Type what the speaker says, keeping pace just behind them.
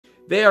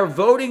They are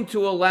voting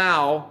to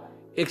allow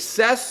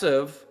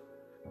excessive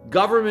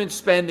government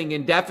spending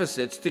and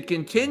deficits to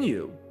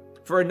continue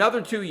for another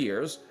 2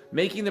 years,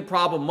 making the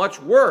problem much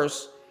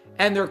worse,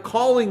 and they're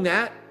calling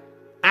that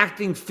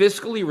acting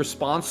fiscally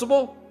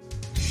responsible?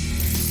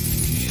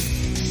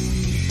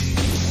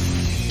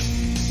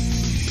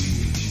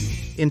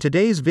 In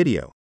today's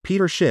video,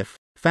 Peter Schiff,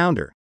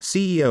 founder,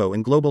 CEO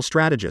and global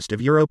strategist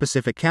of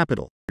Euro-Pacific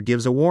Capital,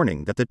 gives a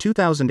warning that the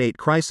 2008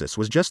 crisis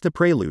was just the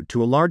prelude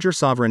to a larger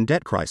sovereign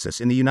debt crisis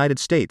in the United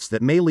States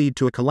that may lead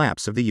to a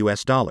collapse of the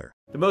US dollar.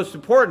 The most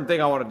important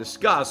thing I want to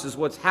discuss is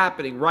what's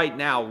happening right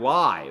now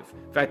live.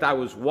 In fact, I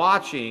was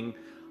watching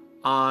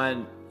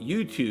on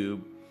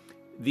YouTube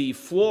the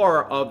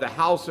floor of the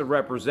House of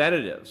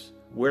Representatives,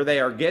 where they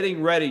are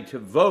getting ready to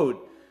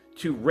vote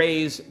to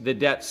raise the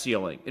debt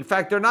ceiling. In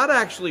fact, they're not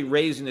actually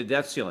raising the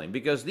debt ceiling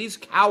because these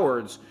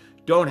cowards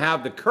don't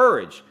have the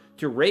courage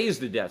to raise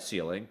the debt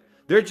ceiling.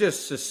 They're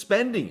just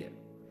suspending it.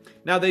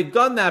 Now, they've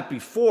done that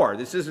before.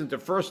 This isn't the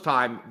first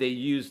time they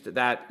used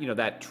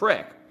that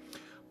trick.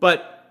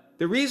 But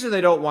the reason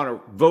they don't want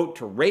to vote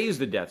to raise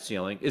the debt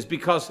ceiling is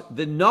because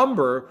the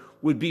number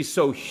would be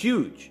so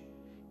huge.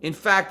 In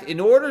fact, in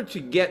order to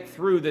get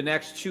through the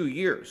next 2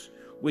 years,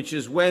 which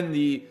is when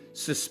the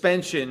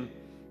suspension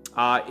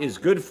is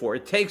good for,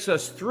 it takes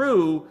us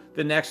through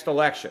the next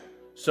election.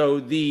 So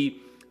the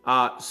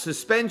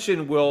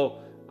suspension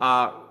will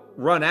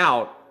run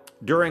out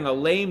during a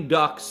lame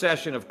duck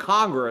session of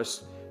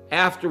Congress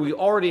after we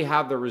already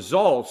have the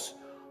results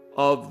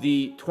of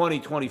the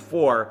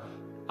 2024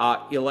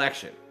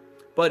 election.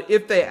 But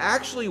if they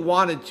actually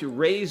wanted to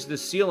raise the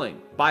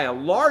ceiling by a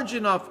large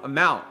enough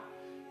amount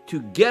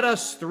to get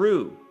us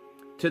through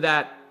to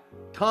that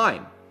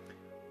time,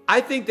 I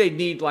think they'd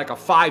need like a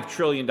 $5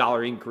 trillion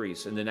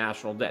increase in the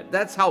national debt.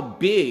 That's how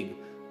big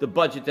the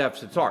budget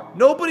deficits are.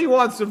 Nobody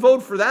wants to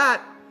vote for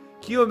that.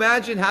 Can you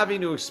imagine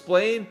having to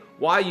explain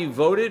why you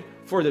voted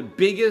for the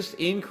biggest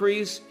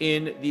increase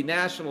in the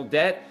national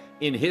debt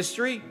in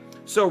history?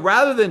 So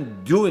rather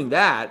than doing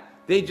that,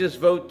 they just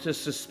vote to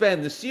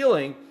suspend the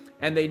ceiling,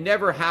 and they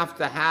never have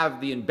to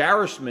have the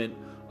embarrassment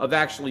of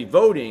actually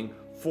voting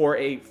for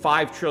a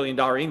 $5 trillion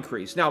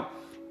increase. Now,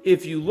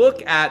 if you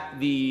look at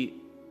the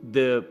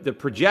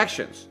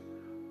projections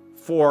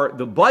for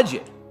the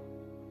budget,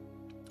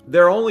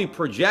 they're only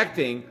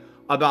projecting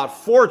about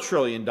 $4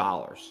 trillion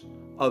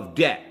of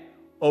debt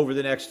over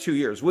the next 2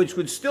 years, which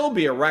would still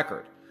be a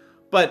record.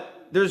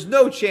 But there's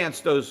no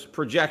chance those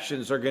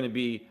projections are going to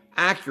be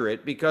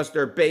accurate because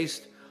they're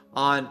based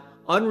on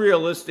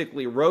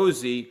unrealistically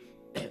rosy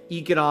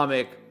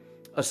economic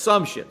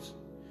assumptions.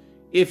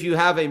 If you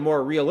have a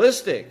more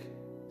realistic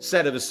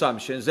set of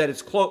assumptions, that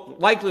it's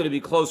likely to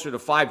be closer to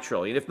 5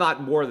 trillion, if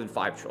not more than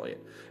 5 trillion.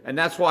 And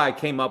that's why I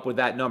came up with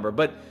that number.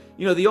 But,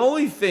 the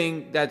only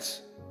thing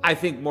that's, I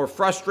think, more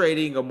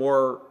frustrating or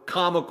more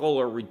comical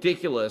or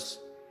ridiculous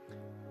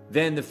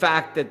than the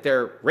fact that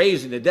they're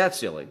raising the debt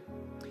ceiling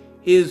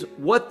is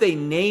what they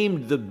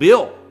named the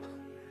bill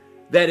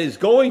that is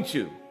going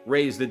to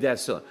raise the debt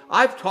ceiling.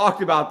 I've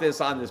talked about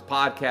this on this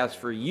podcast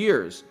for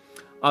years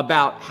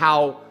about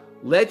how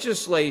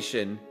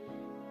legislation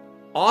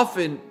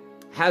often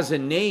has a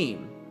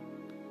name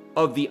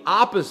of the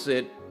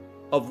opposite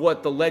of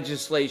what the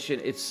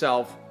legislation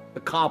itself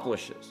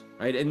accomplishes,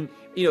 right? And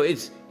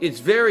it's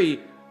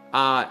very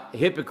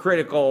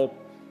hypocritical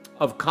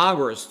of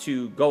Congress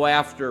to go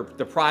after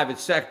the private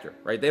sector,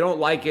 right? They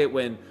don't like it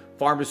when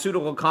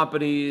pharmaceutical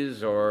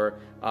companies or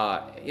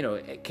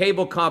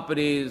cable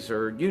companies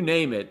or you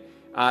name it,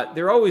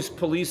 they're always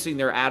policing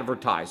their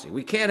advertising.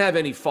 We can't have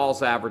any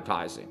false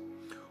advertising.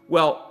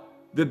 Well,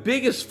 the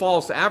biggest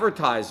false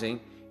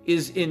advertising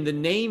is in the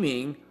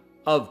naming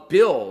of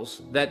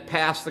bills that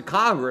pass the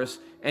Congress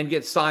and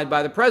get signed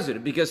by the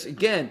president. Because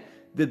again,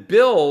 the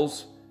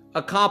bills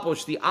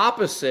accomplish the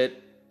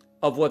opposite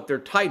of what they're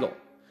titled.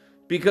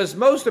 Because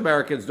most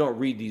Americans don't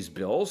read these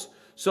bills.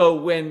 So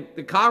when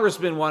the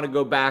congressmen want to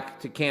go back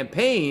to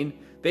campaign,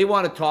 they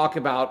want to talk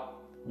about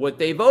what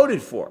they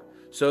voted for.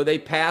 So they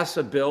pass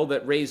a bill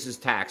that raises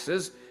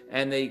taxes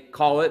and they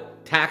call it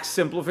tax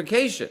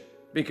simplification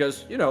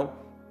because,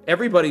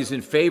 everybody's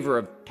in favor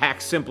of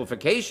tax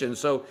simplification,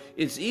 so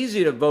it's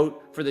easy to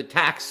vote for the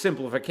tax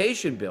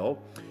simplification bill.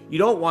 You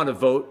don't want to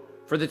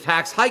vote for the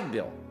tax hike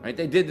bill, right?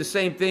 They did the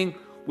same thing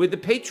with the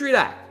Patriot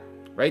Act,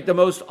 right? The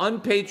most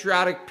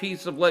unpatriotic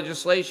piece of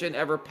legislation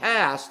ever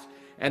passed,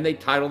 and they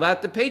titled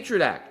that the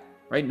Patriot Act,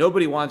 right?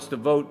 Nobody wants to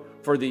vote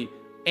for the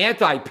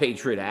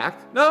anti-Patriot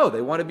Act. No,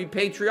 they want to be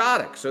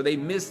patriotic, so they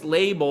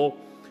mislabel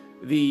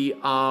the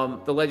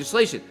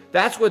legislation.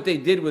 That's what they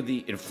did with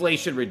the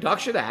Inflation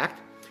Reduction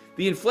Act.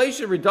 The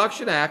Inflation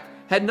Reduction Act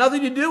had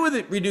nothing to do with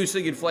it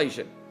reducing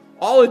inflation.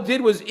 All it did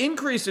was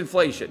increase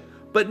inflation.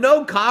 But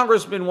no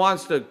congressman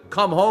wants to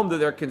come home to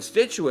their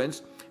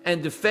constituents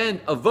and defend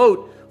a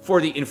vote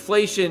for the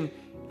Inflation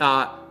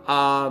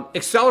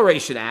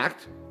Acceleration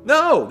Act.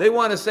 No, they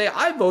want to say,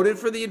 I voted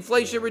for the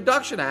Inflation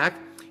Reduction Act,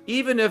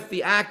 even if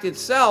the act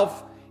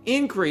itself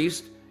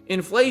increased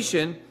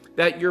inflation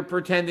that you're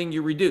pretending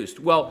you reduced.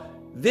 Well,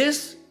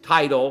 this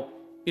title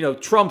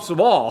trumps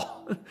them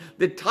all.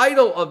 The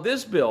title of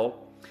this bill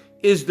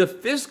is the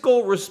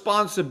Fiscal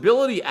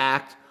Responsibility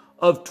Act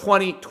of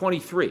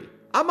 2023.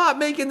 I'm not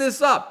making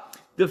this up.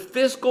 The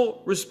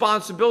Fiscal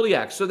Responsibility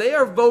Act. So they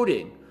are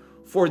voting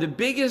for the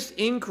biggest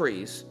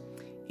increase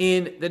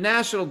in the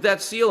national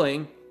debt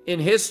ceiling in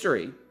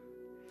history.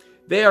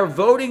 They are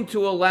voting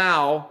to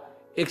allow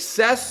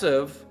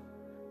excessive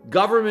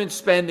government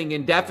spending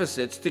and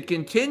deficits to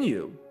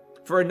continue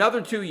for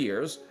another 2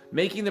 years,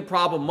 making the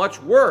problem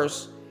much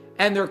worse.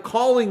 And they're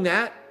calling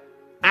that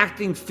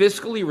acting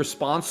fiscally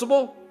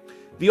responsible.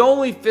 The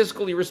only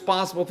fiscally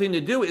responsible thing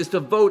to do is to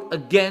vote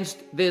against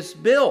this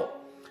bill.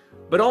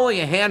 But only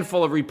a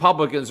handful of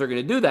Republicans are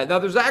going to do that. Now,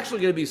 there's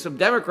actually going to be some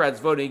Democrats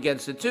voting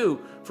against it too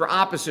for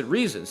opposite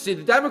reasons. See,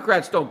 the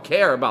Democrats don't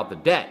care about the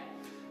debt.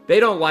 They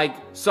don't like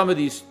some of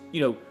these,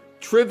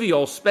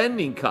 trivial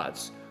spending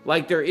cuts.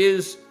 Like there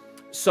is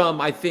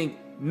some, I think,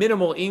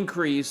 minimal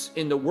increase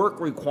in the work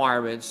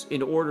requirements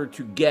in order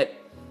to get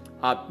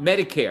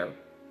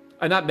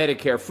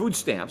food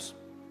stamps.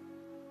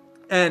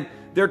 And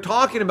they're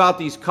talking about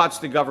these cuts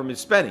to government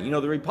spending.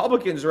 The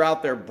Republicans are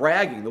out there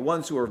bragging, the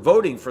ones who are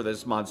voting for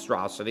this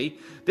monstrosity.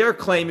 They're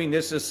claiming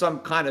this is some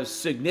kind of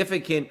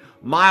significant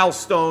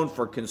milestone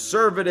for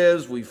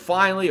conservatives. We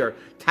finally are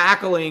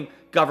tackling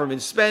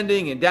government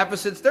spending and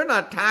deficits. They're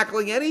not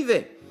tackling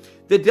anything.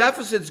 The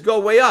deficits go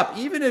way up.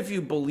 Even if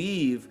you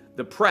believe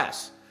the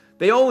press,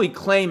 they only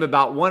claim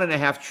about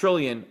 $1.5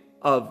 trillion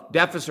of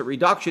deficit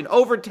reduction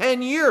over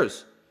 10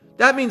 years.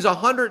 That means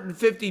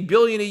 $150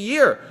 billion a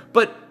year.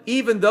 But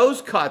even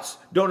those cuts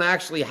don't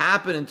actually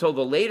happen until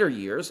the later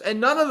years,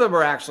 and none of them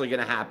are actually going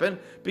to happen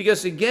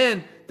because,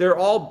 again, they're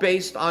all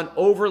based on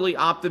overly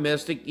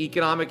optimistic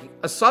economic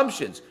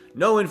assumptions.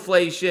 No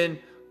inflation,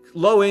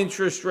 low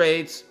interest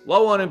rates,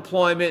 low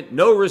unemployment,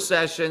 no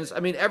recessions.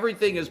 I mean,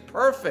 everything is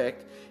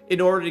perfect in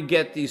order to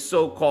get these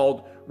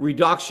so-called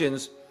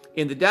reductions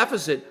in the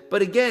deficit.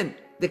 But again,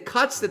 the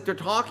cuts that they're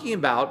talking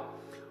about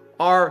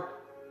are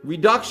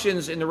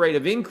reductions in the rate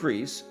of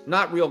increase,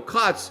 not real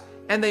cuts,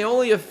 and they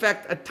only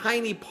affect a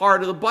tiny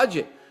part of the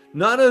budget.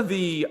 None of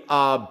the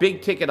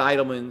big ticket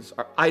items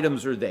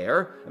are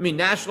there. I mean,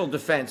 national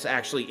defense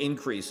actually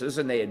increases,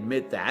 and they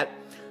admit that.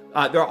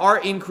 There are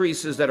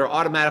increases that are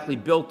automatically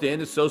built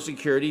into Social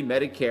Security,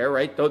 Medicare,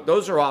 right?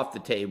 Those are off the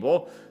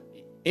table.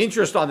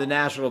 Interest on the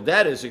national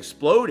debt is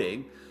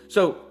exploding.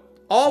 So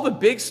all the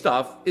big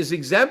stuff is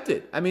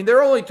exempted. I mean,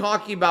 they're only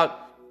talking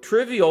about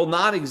trivial,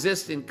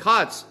 non-existent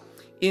cuts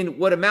in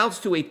what amounts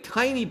to a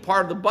tiny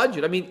part of the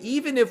budget. I mean,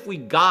 even if we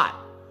got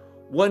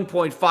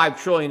 $1.5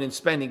 trillion in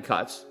spending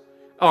cuts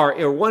or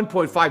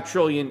 $1.5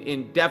 trillion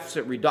in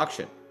deficit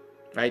reduction,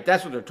 right?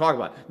 That's what they're talking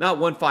about. Not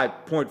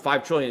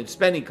 $1.5 trillion in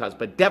spending cuts,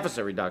 but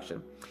deficit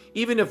reduction.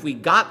 Even if we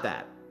got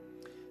that,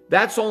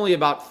 that's only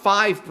about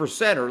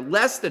 5% or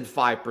less than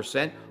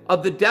 5%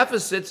 of the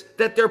deficits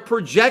that they're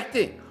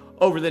projecting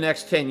over the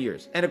next 10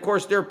 years. And of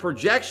course, their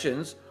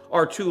projections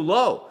are too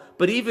low.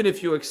 But even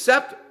if you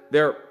accept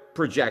their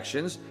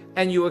projections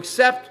and you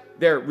accept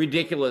their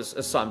ridiculous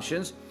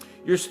assumptions,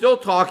 you're still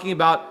talking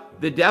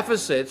about the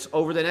deficits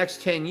over the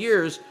next 10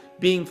 years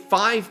being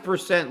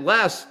 5%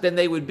 less than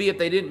they would be if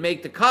they didn't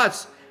make the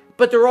cuts,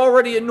 but they're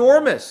already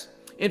enormous.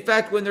 In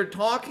fact, when they're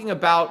talking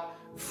about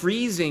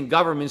freezing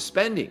government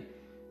spending,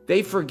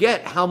 they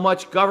forget how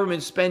much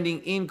government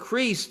spending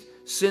increased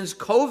since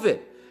COVID.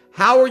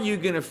 How are you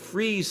going to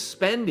freeze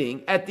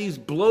spending at these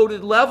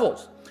bloated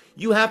levels?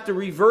 You have to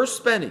reverse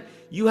spending.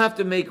 You have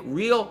to make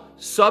real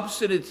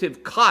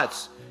substantive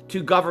cuts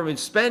to government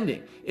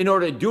spending in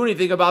order to do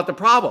anything about the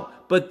problem.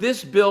 But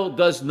this bill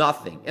does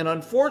nothing. And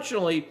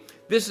unfortunately,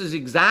 this is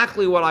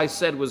exactly what I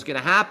said was going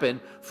to happen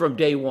from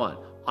day one.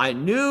 I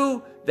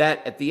knew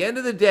that at the end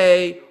of the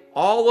day,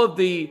 all of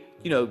the,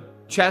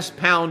 chest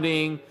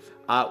pounding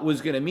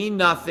was going to mean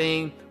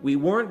nothing. We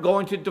weren't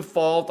going to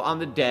default on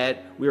the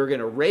debt. We were going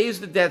to raise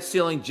the debt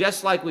ceiling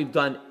just like we've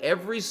done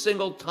every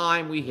single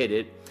time we hit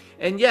it.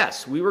 And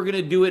yes, we were going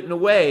to do it in a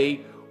way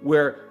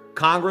where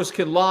Congress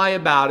can lie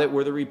about it,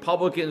 where the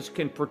Republicans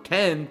can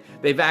pretend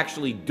they've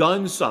actually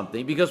done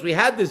something, because we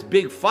had this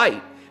big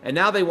fight, and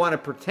now they want to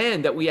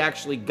pretend that we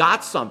actually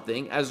got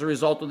something as a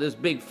result of this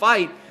big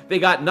fight. They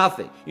got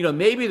nothing.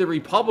 Maybe the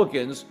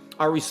Republicans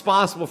are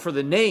responsible for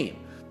the name,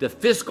 the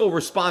Fiscal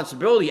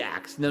Responsibility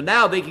Act.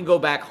 Now they can go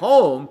back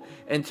home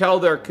and tell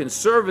their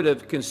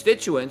conservative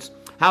constituents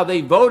how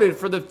they voted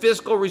for the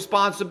Fiscal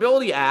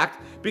Responsibility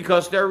Act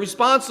because they're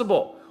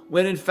responsible,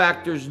 when in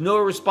fact there's no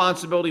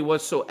responsibility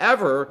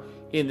whatsoever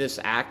in this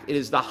act. It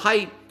is the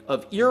height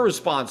of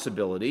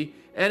irresponsibility.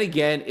 And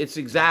again, it's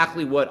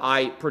exactly what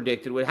I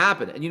predicted would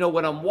happen. And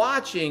when I'm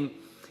watching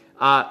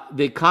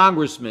the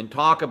congressmen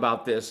talk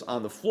about this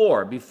on the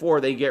floor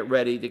before they get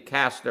ready to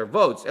cast their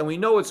votes, and we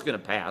know it's going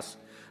to pass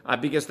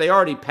because they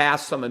already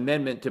passed some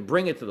amendment to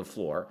bring it to the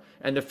floor.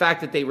 And the fact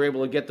that they were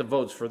able to get the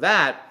votes for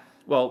that,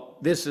 well,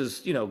 this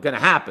is, going to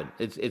happen.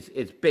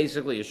 It's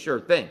basically a sure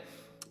thing.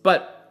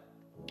 But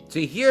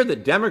to hear the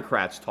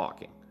Democrats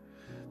talking,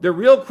 the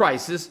real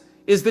crisis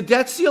is the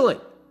debt ceiling.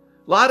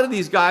 A lot of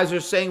these guys are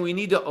saying we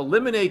need to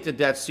eliminate the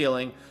debt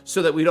ceiling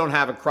so that we don't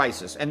have a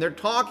crisis. And they're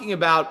talking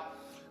about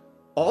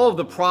all of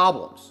the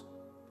problems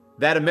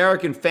that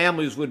American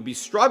families would be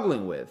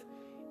struggling with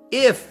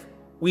if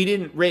we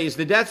didn't raise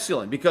the debt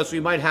ceiling, because we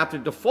might have to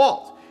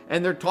default.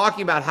 And they're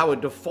talking about how a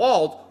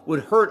default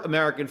would hurt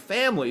American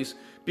families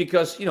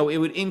because, it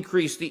would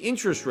increase the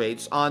interest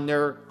rates on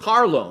their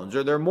car loans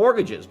or their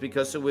mortgages,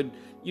 because it would,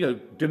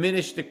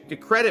 diminish the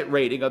credit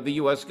rating of the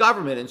U.S.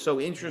 government. And so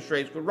interest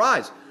rates would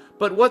rise.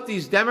 But what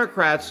these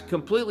Democrats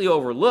completely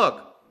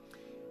overlook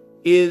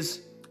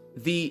is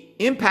the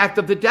impact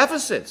of the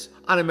deficits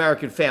on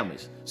American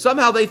families.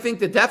 Somehow they think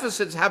the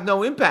deficits have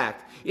no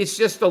impact. It's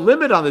just the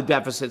limit on the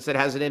deficits that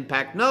has an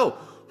impact. No.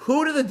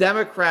 Who do the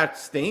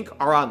Democrats think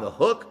are on the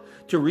hook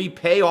to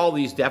repay all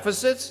these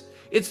deficits?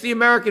 It's the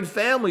American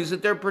families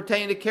that they're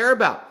pretending to care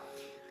about.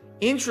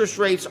 Interest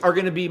rates are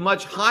going to be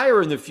much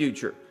higher in the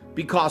future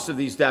because of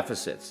these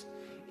deficits.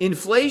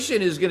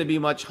 Inflation is going to be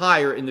much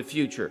higher in the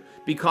future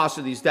because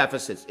of these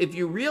deficits. If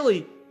you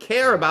really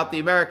care about the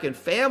American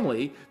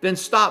family, then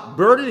stop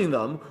burdening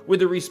them with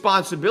the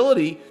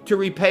responsibility to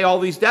repay all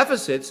these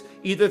deficits,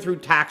 either through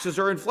taxes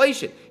or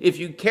inflation. If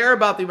you care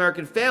about the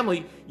American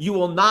family, you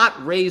will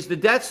not raise the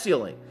debt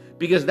ceiling,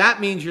 because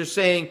that means you're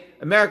saying,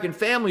 American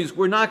families,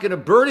 we're not going to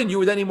burden you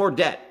with any more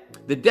debt.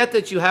 The debt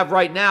that you have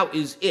right now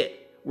is it.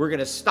 We're going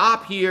to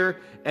stop here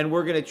and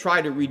we're going to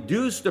try to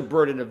reduce the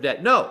burden of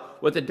debt. No,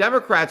 what the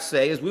Democrats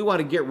say is we want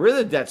to get rid of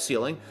the debt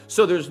ceiling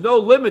so there's no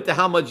limit to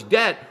how much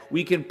debt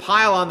we can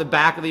pile on the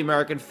back of the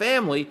American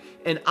family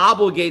and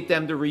obligate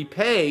them to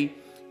repay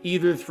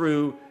either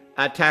through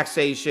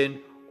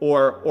taxation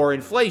or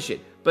inflation.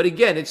 But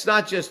again, it's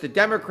not just the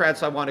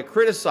Democrats I want to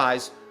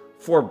criticize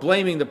for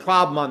blaming the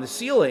problem on the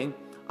ceiling.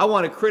 I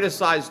want to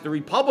criticize the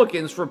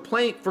Republicans for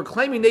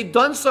claiming they've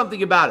done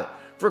something about it,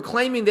 for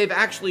claiming they've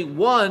actually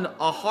won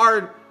a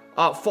hard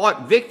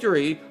fought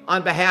victory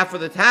on behalf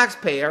of the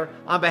taxpayer,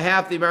 on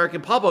behalf of the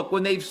American public,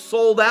 when they've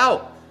sold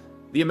out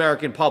the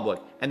American public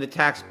and the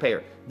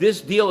taxpayer. This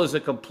deal is a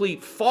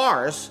complete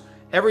farce.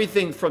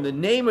 Everything from the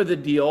name of the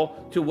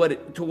deal to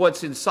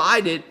what's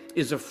inside it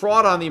is a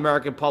fraud on the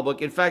American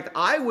public. In fact,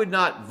 I would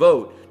not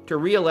vote to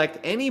reelect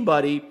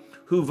anybody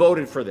who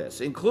voted for this,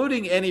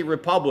 including any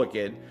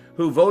Republican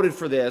who voted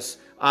for this.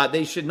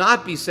 They should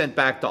not be sent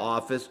back to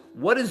office.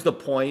 What is the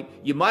point?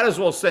 You might as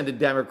well send a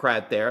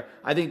Democrat there.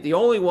 I think the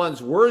only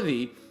ones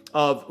worthy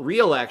of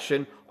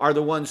re-election are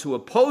the ones who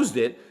opposed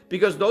it,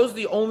 because those are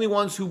the only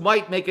ones who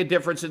might make a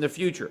difference in the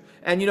future.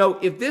 And,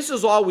 if this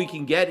is all we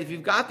can get, if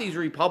you've got these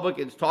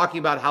Republicans talking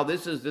about how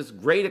this is this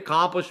great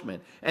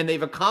accomplishment and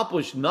they've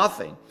accomplished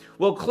nothing,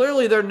 well,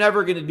 clearly they're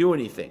never going to do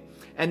anything.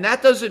 And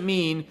that doesn't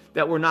mean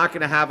that we're not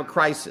going to have a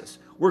crisis.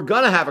 We're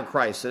going to have a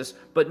crisis,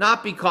 but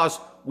not because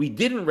we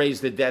didn't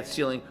raise the debt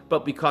ceiling,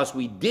 but because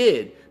we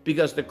did,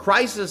 because the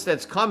crisis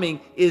that's coming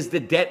is the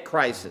debt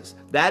crisis.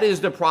 That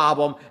is the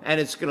problem, and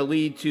it's going to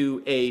lead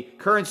to a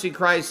currency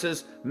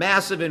crisis,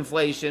 massive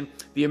inflation.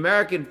 The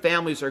American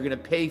families are going to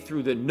pay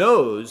through the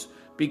nose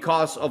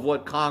because of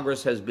what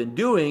Congress has been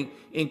doing,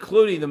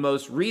 including the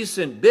most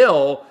recent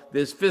bill,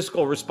 this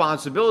Fiscal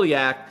Responsibility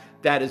Act,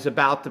 that is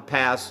about to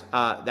pass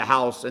the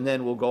House and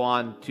then will go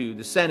on to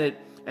the Senate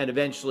and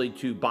eventually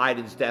to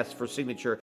Biden's desk for signature